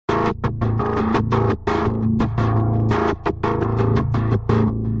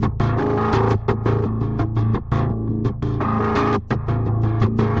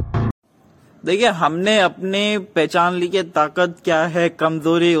देखिए, हमने अपने पहचान ली कि ताकत क्या है,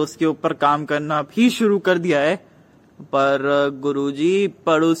 कमजोरी, उसके ऊपर काम करना भी शुरू कर दिया है। पर गुरुजी,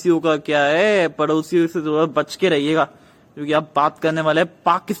 पड़ोसियों का क्या है, पड़ोसियों से थोड़ा बच के रहिएगा, क्योंकि आप बात करने वाले हैं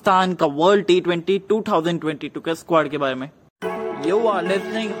पाकिस्तान का वर्ल्ड T20 2022 के स्क्वाड के बारे में। You are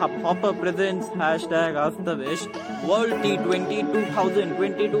listening Hopper presents #AskTheVish World T20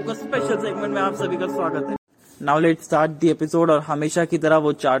 2022 का स्पेशल सेगमेंट में आप सभी का स्वागत है। Now let's start the episode। और हमेशा की तरह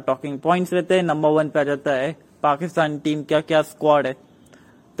वो 4 टॉकिंग पॉइंट्स रहते हैं। नंबर 1 पे आ जाता है पाकिस्तान टीम क्या क्या स्क्वाड है।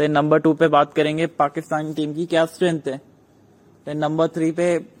 तो नंबर 2 पे बात करेंगे पाकिस्तान टीम की क्या स्ट्रेंथ है। तो नंबर 3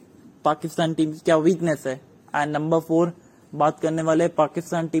 पे पाकिस्तान टीम की क्या वीकनेस है। एंड नंबर 4 बात करने वाले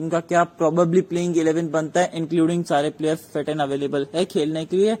पाकिस्तान टीम का क्या प्रोबेबली प्लेइंग 11 बनता है, इंक्लूडिंग सारे प्लेयर्स फिट एंड अवेलेबल है खेलने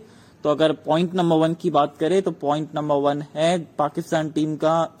के लिए। तो अगर पॉइंट नंबर 1 की बात करें तो पॉइंट नंबर 1 है पाकिस्तान टीम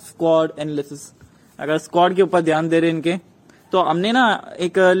का स्क्वाड एनालिसिस। अगर स्क्वाड के ऊपर ध्यान दे रहे इनके, तो हमने ना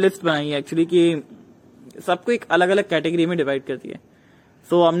एक लिस्ट बनाई है एक्चुअली कि सबको एक अलग अलग कैटेगरी में डिवाइड कर दिया है।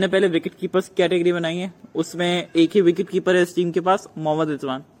 तो हमने पहले विकेट कीपर्स की कैटेगरी बनाई है, उसमें एक ही विकेट कीपर है इस टीम के पास, मोहम्मद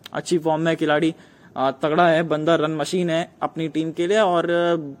रिजवान। अच्छी फॉर्म में खिलाड़ी, तगड़ा है बंदा, रन मशीन है अपनी टीम के लिए और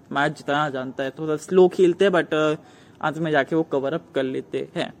मैच जिताना जानता है। थोड़ा स्लो खेलते हैं बट अंत में जाके वो कवर अप कर लेते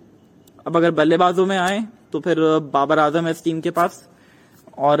हैं। अब अगर बल्लेबाजों में आए तो फिर बाबर आजम है इस टीम के पास,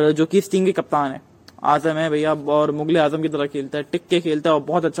 और जो कि इस टीम के कप्तान है। आजम है भैया, और मुगले आजम की तरह खेलता है, टिक के खेलता है और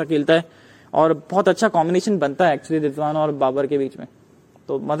बहुत अच्छा खेलता है, और बहुत अच्छा कॉम्बिनेशन बनता है एक्चुअली रिजवान और बाबर के बीच में,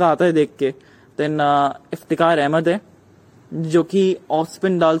 तो मजा आता है देख के। देन इफ्तिकार अहमद है जो कि ऑफ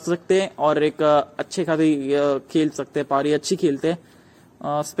स्पिन डाल सकते हैं और एक अच्छे खासे खेल सकते हैं, पारी अच्छी खेलते हैं,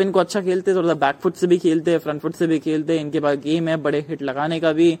 स्पिन को अच्छा खेलते हैं, थोड़ा बैकफुट से भी खेलते हैं, फ्रंट फुट से भी खेलते हैं। इनके पास गेम है बड़े हिट लगाने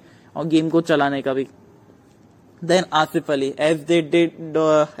का भी और गेम को चलाने का भी। Then Asif Ali,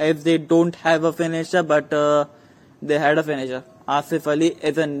 as they don't have a finisher but they had a finisher। Asif Ali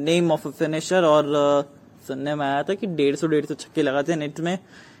is a name of a finisher, और सुनने में आया था कि 150 छक्के लगाते हैं नेट में,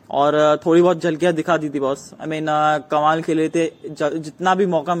 और थोड़ी बहुत झलकियां दिखा दी थी बॉस। आई मीन कमाल खेले थे, जितना भी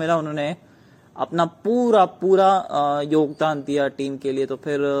मौका मिला उन्होंने अपना पूरा योगदान दिया टीम के लिए। तो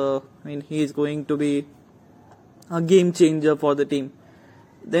फिर mean he is going to be a game changer for the team.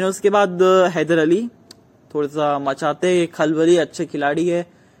 Then उसके बाद हैदर अली, थोड़ा सा मचाते खलबली, अच्छे खिलाड़ी है,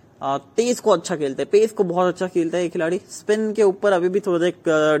 तेज को अच्छा खेलते हैं, पेस को बहुत अच्छा खेलता है ये खिलाड़ी। स्पिन के ऊपर अभी भी थोड़ा एक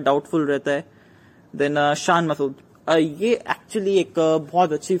डाउटफुल रहता है। देन शान मसूद, ये एक्चुअली एक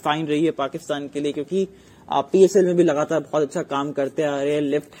बहुत अच्छी फाइंड रही है पाकिस्तान के लिए, क्योंकि PSL में भी लगातार बहुत अच्छा काम करते आ रहे हैं।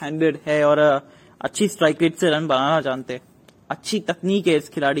 लेफ्ट हैंडेड है और अच्छी स्ट्राइक रेट से रन बनाना जानते हैं, अच्छी तकनीक है इस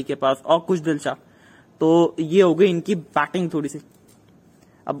खिलाड़ी के पास और कुछ दिलचा। तो ये हो गई इनकी बैटिंग थोड़ी सी।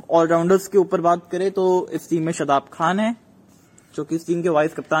 अब ऑलराउंडर्स के ऊपर बात करें तो इस टीम में शादाब खान है जो कि इस टीम के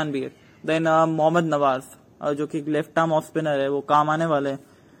वाइस कप्तान भी है। देन मोहम्मद नवाज, जो कि लेफ्ट आर्म ऑफ स्पिनर है, वो काम आने वाले हैं।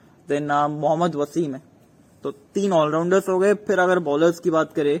 देन मोहम्मद वसीम है। तो 3 ऑलराउंडर्स हो गए। फिर अगर बॉलर्स की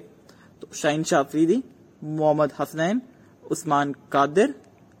बात करें तो शाहीन शाह अफरीदी, मोहम्मद हसनैन, उस्मान कादिर,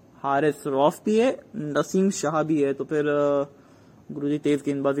 हारिस रौफ भी है, नसीम शाह भी है। तो फिर गुरुजी तेज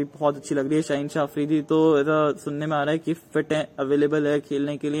गेंदबाजी बहुत अच्छी लग रही है। शाहीन शाह अफरीदी तो ऐसा सुनने में आ रहा है कि फिट है, अवेलेबल है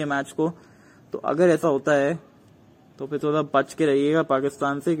खेलने के लिए मैच को। तो अगर ऐसा होता है तो फिर थोड़ा बच के रहिएगा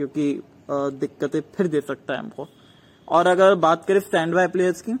पाकिस्तान से, क्योंकि दिक्कतें फिर दे सकता है हमको। और अगर बात करें स्टैंड बाय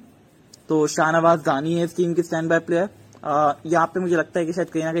प्लेयर्स की तो शाहनवाज दानी है इस टीम की स्टैंड बाय प्लेयर। यहाँ पे मुझे लगता है कि शायद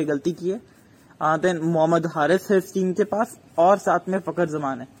कहीं ना कहीं गलती की है। देन मोहम्मद हारिस है इस टीम के पास, और साथ में फकर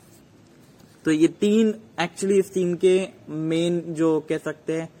जमान है। तो ये 3 एक्चुअली इस टीम के मेन जो कह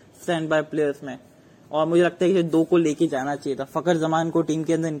सकते हैं स्टैंड बाय प्लेयर्स में, और मुझे लगता है कि 2 को लेके जाना चाहिए था। फकर जमान को टीम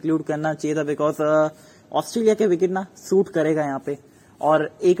के अंदर इंक्लूड करना चाहिए था, बिकॉज ऑस्ट्रेलिया के विकेट ना सूट करेगा यहाँ पे, और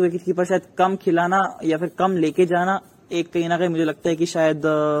एक विकेट कीपर शायद कम खिलाना या फिर कम लेके जाना एक कहीं ना कहीं मुझे लगता है कि शायद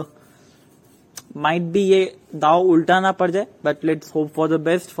माइट बी ये दाव उल्टा ना पड़ जाए। But let's hope for the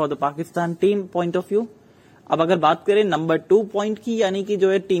best for the Pakistan team point of view. अब अगर बात करें नंबर 2 पॉइंट की, यानी कि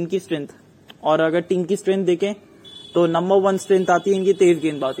जो है टीम की स्ट्रेंथ, और अगर टीम की स्ट्रेंथ देखें तो नंबर 1 स्ट्रेंथ आती है इनकी तेज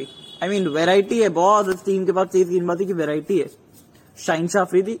गेंदबाजी। आई मीन वेराइटी है बहुत इस टीम के पास, तेज गेंदबाजी की वेराइटी है। शाहीन शाह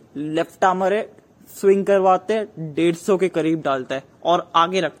अफरीदी लेफ्ट आर्मर है, स्विंग करवाते हैं, 150 के करीब डालता है और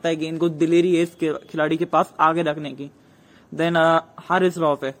आगे रखता है गेंद को, दिलेरी है इस खिलाड़ी के पास आगे रखने की। देन हारिस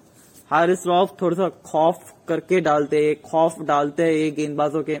रौफ है। हारिस रौफ थोड़ा सा खौफ करके डालते हैं ये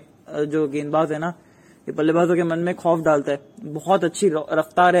गेंदबाजों के, जो गेंदबाज है ना ये बल्लेबाजों के मन में खौफ डालता है। बहुत अच्छी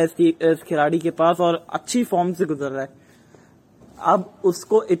रफ्तार है इस खिलाड़ी के पास और अच्छी फॉर्म से गुजर रहा है। अब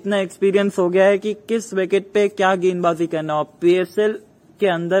उसको इतना एक्सपीरियंस हो गया है कि किस विकेट पे क्या गेंदबाजी करना हो। PSL के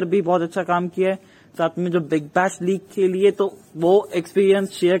अंदर भी बहुत अच्छा काम किया है, साथ में जो बिग बैश लीग खेली है तो वो एक्सपीरियंस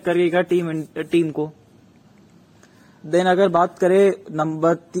शेयर करेगा टीम को। देन अगर बात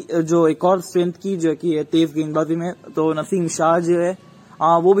करें जो एक और स्ट्रेंथ की जो कि है तेज गेंदबाजी में, तो नसीम शाह जो है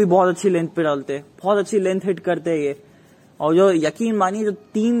वो भी बहुत अच्छी लेंथ पे डालते हैं, बहुत अच्छी लेंथ हिट करते हैं ये। और जो यकीन मानिए जो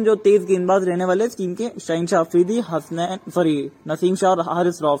तीन जो तेज गेंदबाज रहने वाले टीम के, शहीनशाह अफरीदी, नसीम शाह और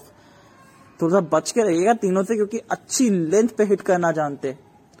हारिस रऊफ, थोड़ा सा बच के रहिएगा तीनों से, क्योंकि अच्छी लेंथ पे हिट करना जानते हैं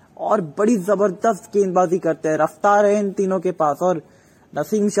और बड़ी जबरदस्त गेंदबाजी करते हैं। रफ्तार है इन तीनों के पास। और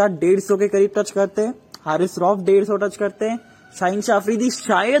नसीम शाह 150 के करीब टच करते हैं, हारिस रऊफ 150 टच करते हैं, शहीनशाह अफरीदी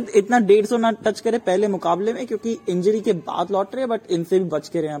शायद इतना 150 ना टच करे पहले मुकाबले में, क्योंकि इंजरी के बाद लौट रहे हैं, बट इनसे भी बच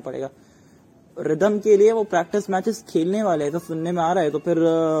के रहना पड़ेगा। रिदम के लिए वो प्रैक्टिस मैचेस खेलने वाले हैं, तो सुनने में आ रहा है, तो फिर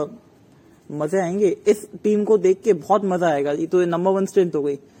मजे आएंगे। इस टीम को देख के बहुत मजा आएगा। ये तो नंबर 1 स्ट्रेंथ हो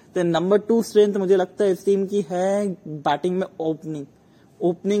गई। तो नंबर 2 स्ट्रेंथ मुझे लगता है इस टीम की है बैटिंग में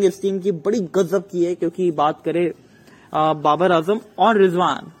ओपनिंग इस टीम की बड़ी गजब की है, क्योंकि बात करें बाबर आजम और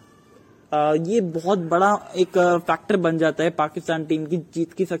रिजवान, ये बहुत बड़ा एक फैक्टर बन जाता है पाकिस्तान टीम की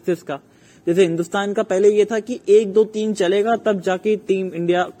जीत की सक्सेस का। जैसे हिंदुस्तान का पहले ये था कि 1 2 3 चलेगा, तब जाके टीम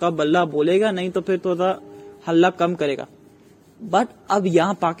इंडिया का बल्ला बोलेगा, नहीं तो फिर थोड़ा हल्ला कम करेगा। बट अब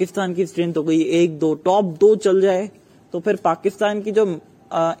यहाँ पाकिस्तान की स्ट्रेंथ हो गई 1 2 टॉप 2 चल जाए तो फिर पाकिस्तान की जो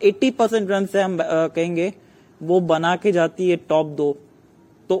 80% रन से हम कहेंगे वो बना के जाती है टॉप 2।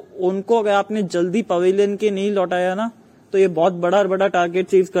 तो उनको अगर आपने जल्दी पवेलियन के नहीं लौटाया ना, तो ये बहुत बड़ा टारगेट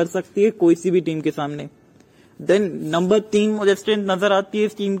चीज कर सकती है कोई सी भी टीम के सामने। देन नंबर 3 मुझे स्ट्रेंथ नजर आती है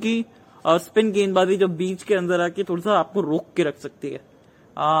इस टीम की, स्पिन गेंदबाजी जो बीच के अंदर आके थोड़ा सा आपको रोक के रख सकती है।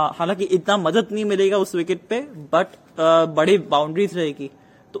 हालांकि इतना मदद नहीं मिलेगा उस विकेट पे, बट बड़ी बाउंड्रीज रहेगी,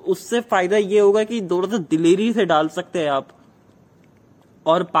 तो उससे फायदा ये होगा कि थोड़ा सा दिलेरी से डाल सकते हैं आप।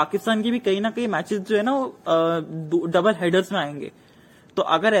 और पाकिस्तान की भी कहीं ना कहीं मैचेस जो है ना वो डबल हेडर्स में आएंगे, तो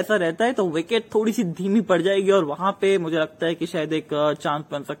अगर ऐसा रहता है तो विकेट थोड़ी सी धीमी पड़ जाएगी, और वहां पे मुझे लगता है कि शायद एक चांस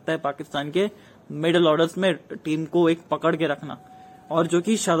बन सकता है पाकिस्तान के मिडिल ऑर्डर्स में टीम को एक पकड़ के रखना। और जो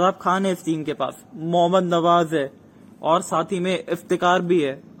कि शादाब खान है इस टीम के पास, मोहम्मद नवाज है, और साथ ही में इफ्तिकार भी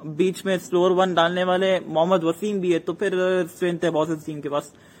है, बीच में स्लोअर 1 डालने वाले मोहम्मद वसीम भी है, तो फिर स्ट्रेंथ है बहुत इस टीम के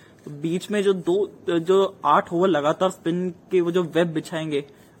पास। बीच में जो 8 ओवर लगातार स्पिन के वो जो वेब बिछाएंगे,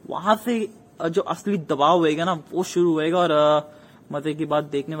 वहां से जो असली दबाव होएगा ना वो शुरू होएगा, और मजे की बात,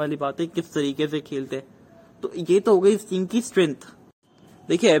 देखने वाली बात है किस तरीके से खेलते हैं। तो ये तो हो गई इस टीम की स्ट्रेंथ।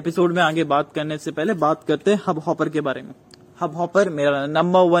 देखिए, एपिसोड में आगे बात करने से पहले बात करते हैं हब हॉपर के बारे में। हब हॉपर मेरा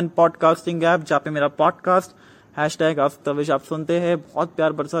नंबर 1 पॉडकास्टिंग ऐप, जहाँ पे मेरा पॉडकास्ट #आफ्तविश आप सुनते हैं, बहुत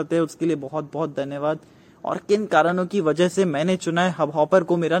प्यार बरसाते हैं, उसके लिए बहुत बहुत धन्यवाद। और किन कारणों की वजह से मैंने चुना है हब हॉपर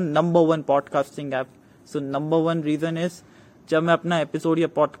को मेरा number 1 podcasting app. So number 1 reason is, जब मैं अपना एपिसोड या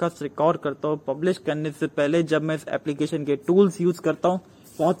पॉडकास्ट रिकॉर्ड करता हूँ, पब्लिश करने से पहले जब मैं इस एप्लीकेशन के टूल्स यूज करता हूँ,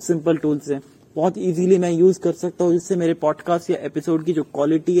 बहुत सिंपल टूल्स हैं, बहुत इजीली मैं यूज कर सकता हूँ, जिससे मेरे पॉडकास्ट या एपिसोड की जो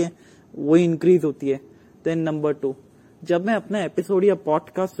क्वालिटी है वो इंक्रीज होती है। देन नंबर 2, जब मैं अपना एपिसोड या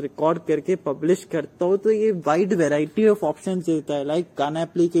पॉडकास्ट रिकॉर्ड करके पब्लिश करता हूँ तो ये वाइड वेराइटी ऑफ ऑप्शन देता है, लाइक गाना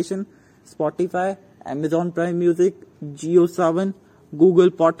application, Spotify, Amazon prime music, जियो सावन, गूगल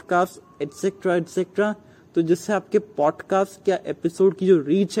पॉडकास्ट एटसेट्रा एटसेट्रा, तो जिससे आपके पॉडकास्ट या एपिसोड की जो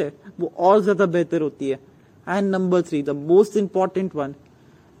रीच है वो और ज्यादा बेहतर होती है। And number 3, the most important one,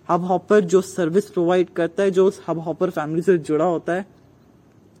 hub hopper जो सर्विस प्रोवाइड करता है, जो उस हब हॉपर फैमिली से जुड़ा होता है,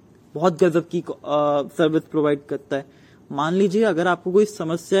 बहुत गजब की सर्विस प्रोवाइड करता है। मान लीजिए अगर आपको कोई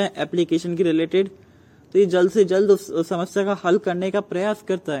समस्या है एप्लीकेशन की रिलेटेड, तो ये जल्द से जल्द उस समस्या का हल करने का प्रयास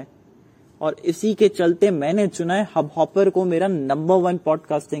करता है। और इसी के चलते मैंने चुना है हब हॉपर को मेरा number 1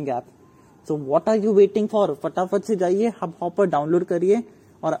 podcasting app. So what are you waiting for? फटाफट से जाइए, हब हॉपर डाउनलोड करिए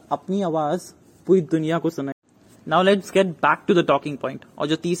और अपनी आवाज पूरी दुनिया को सुनाइए। Now let's get back to the talking point. और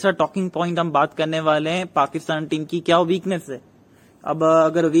जो तीसरा टॉकिंग पॉइंट हम बात करने वाले हैं, पाकिस्तान टीम की क्या वीकनेस है। अब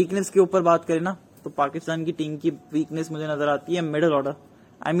अगर वीकनेस के ऊपर बात करें ना, तो पाकिस्तान की टीम की वीकनेस मुझे नजर आती है मिडिल ऑर्डर।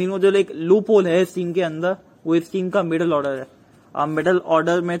 आई मीन वो जो एक लूप होल है इस टीम के अंदर, वो इस टीम का मिडिल ऑर्डर है। मिडिल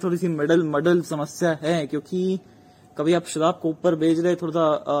ऑर्डर में थोड़ी सी मिडल समस्या है, क्योंकि कभी आप शराब को ऊपर भेज रहे थोड़ा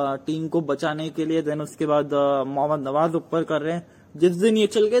सा टीम को बचाने के लिए, देन उसके बाद मोहम्मद नवाज ऊपर कर रहे हैं। जिस दिन ये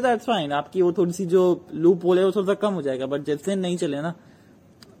चल गए दैट्स फाइन, आपकी वो थोड़ी सी जो लूप होल है वो थोड़ा सा कम हो जाएगा, बट जिस दिन नहीं चले ना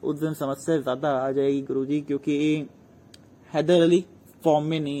उस दिन समस्या ज्यादा आ जाएगी गुरुजी, क्योंकि हैदर अली फॉर्म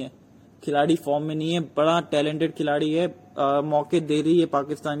में नहीं है, खिलाड़ी फॉर्म में नहीं है, बड़ा टैलेंटेड खिलाड़ी है, मौके दे रही है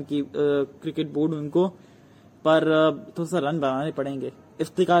पाकिस्तान की क्रिकेट बोर्ड उनको, पर थोड़ा सा रन बनाने पड़ेंगे।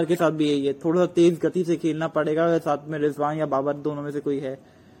 इफ्तिकार के साथ भी यही है, थोड़ा सा तेज गति से खेलना पड़ेगा, साथ में रिजवान या बाबर दोनों में से कोई है,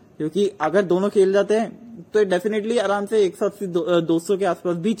 क्योंकि अगर दोनों खेल जाते हैं तो डेफिनेटली आराम से 180-200 के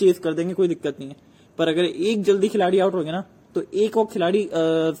आसपास भी चेस कर देंगे, कोई दिक्कत नहीं है। पर अगर एक जल्दी खिलाड़ी आउट हो गया ना, तो एक और खिलाड़ी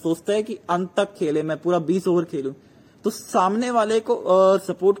सोचता है कि अंत तक खेले, मैं पूरा 20 ओवर खेलूं, तो सामने वाले को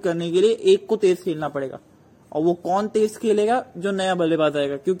सपोर्ट करने के लिए एक को तेज खेलना पड़ेगा, और वो कौन तेज खेलेगा? जो नया बल्लेबाज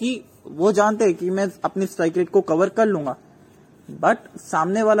आएगा, क्योंकि वो जानते हैं कि मैं अपनी स्ट्राइक रेट को कवर कर लूंगा, बट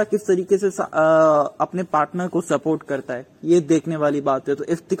सामने वाला किस तरीके से अपने पार्टनर को सपोर्ट करता है, ये देखने वाली बात है। तो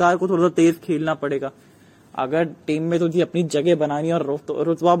इफ्तिकार को थोड़ा सा तेज खेलना पड़ेगा अगर टीम में तुझे अपनी जगह बनानी है और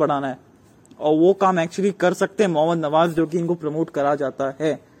रुतबा बढ़ाना है, और वो काम एक्चुअली कर सकते हैं मोहम्मद नवाज, जो कि इनको प्रमोट करा जाता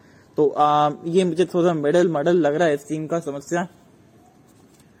है। तो ये मुझे थोड़ा मॉडल लग रहा है इस टीम का समस्या।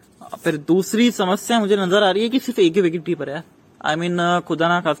 फिर दूसरी समस्या मुझे नजर आ रही है कि सिर्फ एक ही विकेट कीपर है। आई मीन खुदा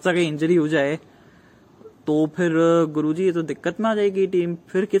ना खास्ता कहीं इंजरी हो जाए तो फिर गुरुजी ये तो दिक्कत में आ जाएगी टीम।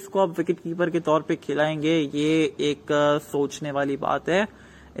 फिर किसको आप विकेट कीपर के तौर पे खिलाएंगे? ये एक सोचने वाली बात है।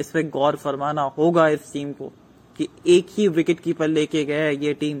 इस पे गौर फरमाना होगा इस टीम को कि एक ही विकेट कीपर लेके गया है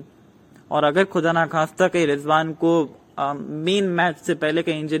ये टीम, और अगर खुदा ना खास्ता कहीं रिजवान को मेन मैच से पहले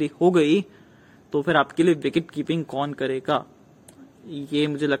कहीं इंजरी हो गई तो फिर आपके लिए विकेट कीपिंग कौन करेगा? ये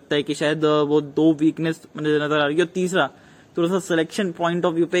मुझे लगता है कि शायद वो दो वीकनेस मुझे नजर आ रही है। और तीसरा, थोड़ा सा सिलेक्शन पॉइंट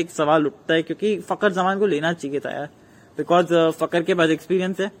ऑफ व्यू पे एक सवाल उठता है, क्योंकि फकर जमान को लेना चाहिए था यार, बिकॉज फकर के पास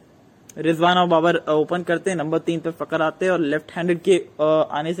एक्सपीरियंस है। रिजवान और बाबर ओपन करते हैं, नंबर 3 पे फकर आते हैं, और लेफ्ट हैंडेड के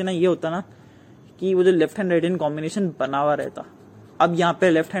आने से ना ये होता ना कि वो जो left hand right hand combination बना हुआ रहता। अब यहाँ पे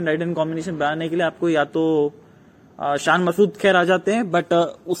left hand right hand combination बनाने के लिए आपको या तो शान मसूद खैर आ जाते हैं, बट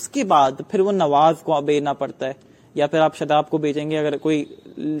उसके बाद फिर वो नवाज को भेजना पड़ता है, या फिर आप शदाब को भेजेंगे अगर कोई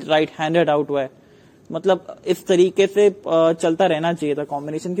राइट हैंडेड आउट हुआ है। मतलब इस तरीके से चलता रहना चाहिए था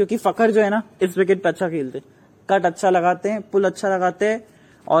कॉम्बिनेशन, क्योंकि फकर जो है ना इस विकेट पे अच्छा खेलते, कट अच्छा लगाते हैं, पुल अच्छा लगाते हैं,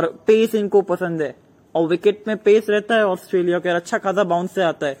 और पेस इनको पसंद है, और विकेट में पेस रहता है ऑस्ट्रेलिया का, अच्छा खासा बाउंस से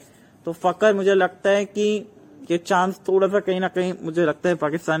आता है। तो फकर मुझे लगता है कि ये चांस थोड़ा सा कहीं ना कहीं मुझे लगता है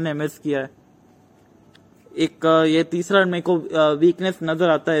पाकिस्तान ने मिस किया है। एक ये तीसरा मेरे को वीकनेस नजर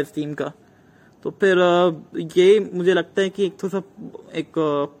आता है इस टीम का। तो फिर ये मुझे लगता है कि एक थोड़ा सा एक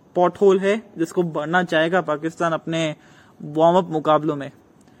पॉट होल है जिसको भरना चाहेगा पाकिस्तान अपने वार्म अप मुकाबलों में।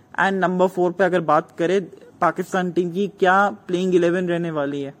 एंड नंबर 4 पे अगर बात करें पाकिस्तान टीम की, क्या प्लेइंग 11 रहने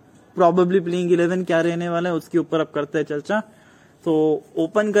वाली है? प्रोबेबली प्लेइंग 11 क्या रहने वाला है उसके ऊपर अब करते हैं चर्चा। तो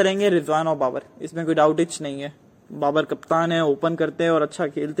ओपन करेंगे रिजवान और बाबर, इसमें कोई डाउट इच नहीं है। बाबर कप्तान है, ओपन करते हैं और अच्छा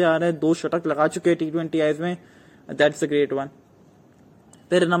खेलते आ रहे हैं, 2 शतक लगा चुके हैं T20 आईज में, दैट्स अ ग्रेट वन।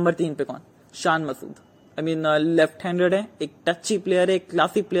 फिर नंबर 3 पे कौन? Shan Masood. I mean left handed है, एक टची प्लेयर है, एक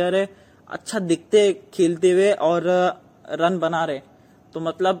क्लासी प्लेयर है, अच्छा दिखते खेलते हुए और रन बना रहे। तो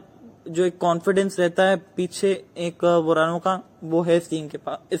मतलब जो एक कॉन्फिडेंस रहता है पीछे एक वो रनों का, वो है इस टीम के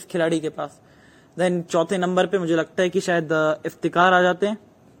पास, इस खिलाड़ी के पास। देन चौथे नंबर पे मुझे लगता है कि शायद इफ्तिकार आ जाते हैं,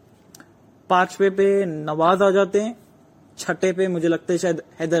 5वें पे नवाज आ जाते हैं, 6ठे पे मुझे लगता है शायद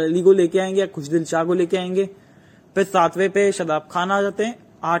हैदर अली को लेके आएंगे या खुशदिल शाह को लेके आएंगे, फिर 7वें पे शदाब खान आ जाते हैं,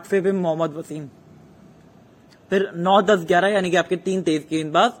 8वें पे मोहम्मद वसीम, फिर 9, 10, 11 यानी कि आपके 3 तेज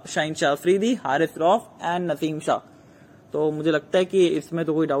गेंदबाज, शाहीन शाह अफरीदी, हारिस रऊफ एंड नसीम शाह। तो मुझे लगता है कि इसमें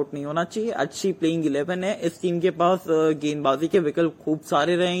तो कोई डाउट नहीं होना चाहिए, अच्छी प्लेइंग 11 है। इस टीम के पास गेंदबाजी के विकल्प खूब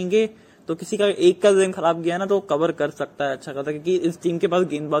सारे रहेंगे, तो किसी का एक का गेम खराब गया ना तो कवर कर सकता है अच्छा खासा, क्योंकि इस टीम के पास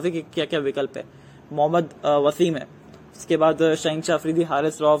गेंदबाजी के क्या क्या विकल्प है। मोहम्मद वसीम है, उसके बाद शाहीन शाह अफरीदी,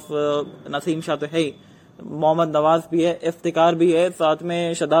 हारिस रऊफ, नसीम शाह तो है ही, मोहम्मद नवाज भी है, इफ्तिकार भी है, साथ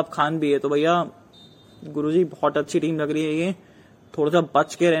में शदाब खान भी है। तो भैया गुरुजी बहुत अच्छी टीम लग रही है ये, थोड़ा सा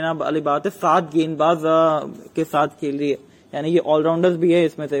बच के रहना वाली बात है। 7 गेंदबाज के साथ खेल रही है, यानी ये ऑलराउंडर्स भी है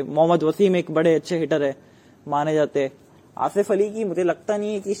इसमें से। मोहम्मद वसीम एक बड़े अच्छे हिटर है माने जाते हैं। आसिफ अली की मुझे लगता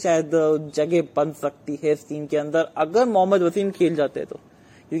नहीं है कि शायद जगह बन सकती है इस टीम के अंदर अगर मोहम्मद वसीम खेल जाते हैं तो,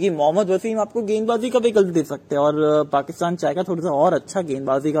 क्योंकि मोहम्मद वसीम आपको गेंदबाजी का विकल्प दे सकते हैं, और पाकिस्तान चाहेगा थोड़ा सा और अच्छा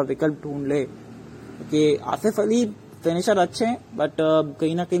गेंदबाजी का विकल्प ढूंढ ले। कि आसिफ अली फिनिशर अच्छे हैं, बट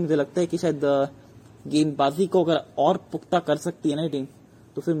कहीं ना कहीं मुझे लगता है कि शायद गेंदबाजी को अगर और पुख्ता कर सकती है ना टीम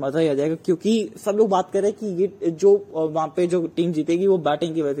तो फिर मजा ही आ जाएगा। क्योंकि सब लोग बात कर रहे हैं कि ये जो वहां पे जो टीम जीतेगी वो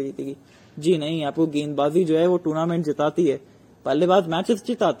बैटिंग की वजह से जीतेगी। जी नहीं, आपको गेंदबाजी जो है वो टूर्नामेंट जिताती है। बल्लेबाज मैचेस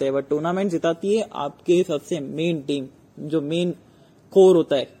जिताते हैं, बट टूर्नामेंट जिताती है आपके सबसे मेन टीम, जो मेन कोर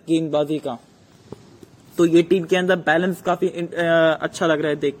होता है गेंदबाजी का। तो ये टीम के अंदर बैलेंस काफी अच्छा लग रहा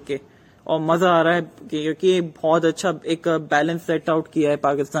है देख के, और मजा आ रहा है क्योंकि बहुत अच्छा एक बैलेंस सेट आउट किया है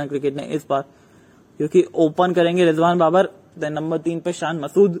पाकिस्तान क्रिकेट ने इस बार। क्योंकि ओपन करेंगे रिजवान बाबर, देन नंबर 3 पे शान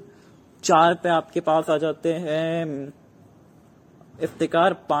मसूद, 4 पे आपके पास आ जाते हैं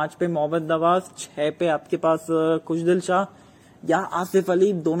इफ्तिकार, 5 पे मोहम्मद नवाज, 6 पे आपके पास खुशदिल शाह या आसिफ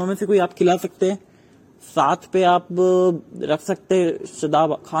अली, दोनों में से कोई आप खिला सकते हैं। 7 पे आप रख सकते हैं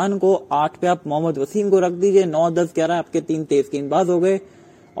शदाब खान को, 8 पे आप मोहम्मद वसीम को रख दीजिए, 9, 10, 11 आपके 3 तेज गेंदबाज हो गए।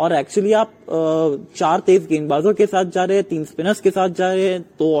 और एक्चुअली आप 4 तेज गेंदबाजों के साथ जा रहे हैं, 3 स्पिनर्स के साथ जा रहे हैं,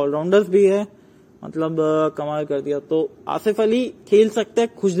 2 ऑलराउंडर्स भी है, मतलब कमाल कर दिया। तो आसिफ अली खेल सकते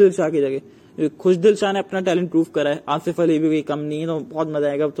हैं खुशदिल शाह की जगह, खुश दिल शाह ने अपना टैलेंट प्रूव करा है, आसिफ अली भी कोई कम नहीं है, तो बहुत मजा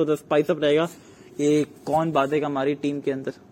आएगा। तो स्पाइस अप रहेगा ये कौन बांधेगा हमारी टीम के अंदर।